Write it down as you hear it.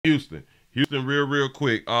Houston. Houston, real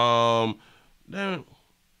quick. Damn.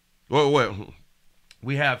 What?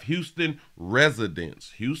 We have Houston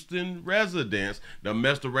residents. Houston residents that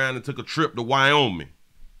messed around and took a trip to Wyoming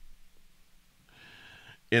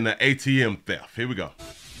in an ATM theft. Here we go.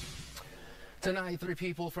 Tonight, 3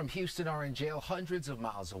 people from Houston are in jail hundreds of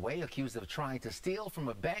miles away, accused of trying to steal from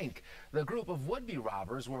a bank. The group of would-be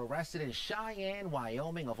robbers were arrested in Cheyenne,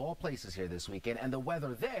 Wyoming, of all places here this weekend, and the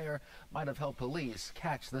weather there might have helped police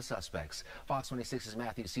catch the suspects. Fox 26's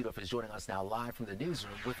Matthew Seedorf is joining us now live from the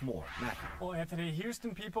newsroom with more. Matthew. Well, Anthony,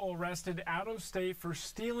 Houston people arrested out of state for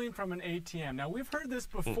stealing from an ATM. Now, we've heard this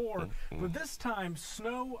before, but this time,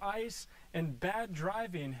 snow, ice, and bad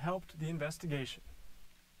driving helped the investigation.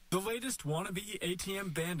 The latest wannabe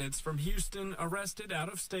ATM bandits from Houston arrested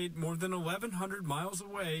out of state more than 1,100 miles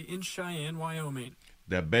away in Cheyenne, Wyoming.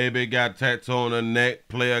 That baby got a tattoo on her neck.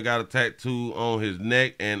 Player got a tattoo on his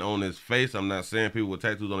neck and on his face. I'm not saying people with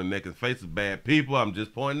tattoos on their neck and faces bad people. I'm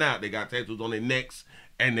just pointing out they got tattoos on their necks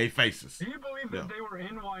and their faces. Do you believe that they were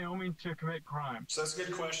in Wyoming to commit crime? So that's a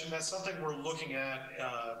good question. That's something we're looking at,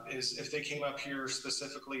 is if they came up here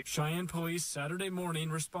specifically. Cheyenne police Saturday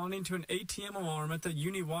morning responding to an ATM alarm at the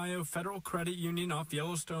Uniwyo Federal Credit Union off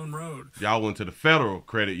Yellowstone Road. Y'all went to the Federal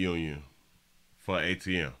Credit Union for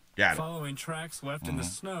ATM. Got it. Following tracks left in the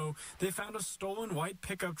snow, they found a stolen white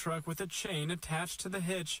pickup truck with a chain attached to the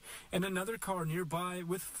hitch and another car nearby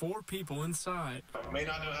with 4 people inside. May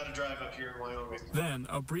not know how to drive up here in Wyoming. Then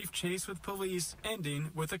a brief chase with police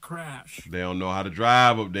ending with a crash. They don't know how to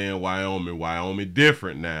drive up there in Wyoming. Wyoming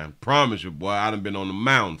different now. Promise you, boy, I done been on the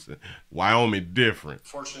mountains. Wyoming different.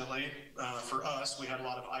 Fortunately, for us, we had a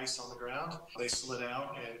lot of ice on the ground. They slid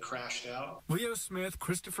out and crashed out. Leo Smith,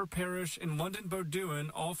 Christopher Parrish, and London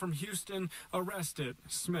Beaudoin, all from Houston, arrested.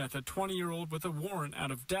 Smith, a 20-year-old with a warrant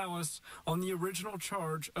out of Dallas, on the original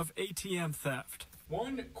charge of ATM theft.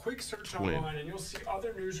 One quick search online and you'll see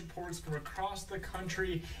other news reports from across the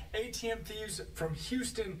country. ATM thieves from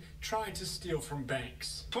Houston trying to steal from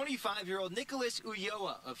banks. 25-year-old Nicholas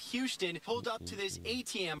Ulloa of Houston pulled up to this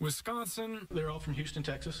ATM. Wisconsin. They're all from Houston,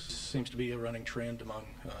 Texas. Seems to be a running trend among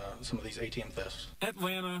some of these ATM thefts.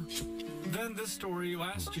 Atlanta. Then this story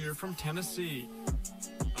last year from Tennessee.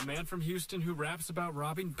 A man from Houston who raps about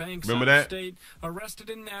robbing banks out of state, arrested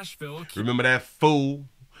in Nashville. Remember that fool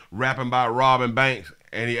rapping about robbing banks,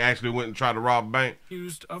 and he actually went and tried to rob a bank?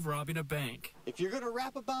 Accused of robbing a bank. If you're going to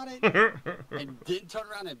rap about it and then turn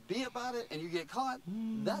around and be about it and you get caught,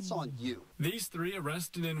 that's on you. These 3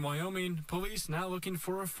 arrested in Wyoming. Police now looking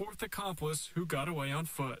for a 4th accomplice who got away on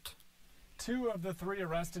foot. 2 of the 3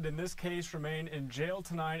 arrested in this case remain in jail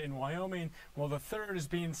tonight in Wyoming, while the 3rd is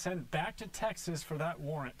being sent back to Texas for that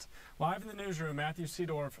warrant. Live in the newsroom, Matthew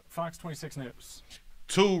Seedorf, Fox 26 News.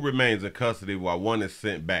 2 remains in custody while 1 is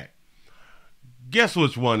sent back. Guess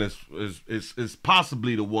which one is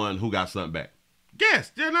possibly the one who got sent back?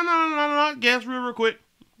 Guess. No. Guess real quick.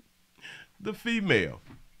 The female.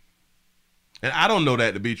 And I don't know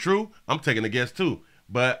that to be true. I'm taking a guess too.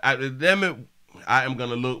 But damn it, I am going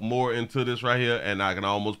to look more into this right here, and I can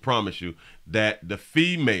almost promise you that the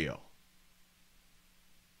female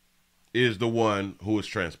is the one who is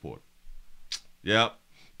transported. Yep.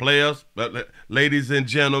 Players, ladies and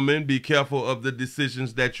gentlemen, be careful of the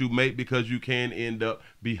decisions that you make because you can end up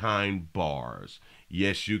behind bars.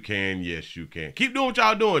 Yes, you can. Yes, you can. Keep doing what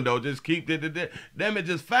y'all doing, though. Just keep damn it,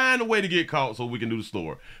 just find a way to get caught so we can do the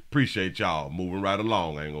story. Appreciate y'all. Moving right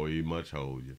along. I ain't going to eat much hold you.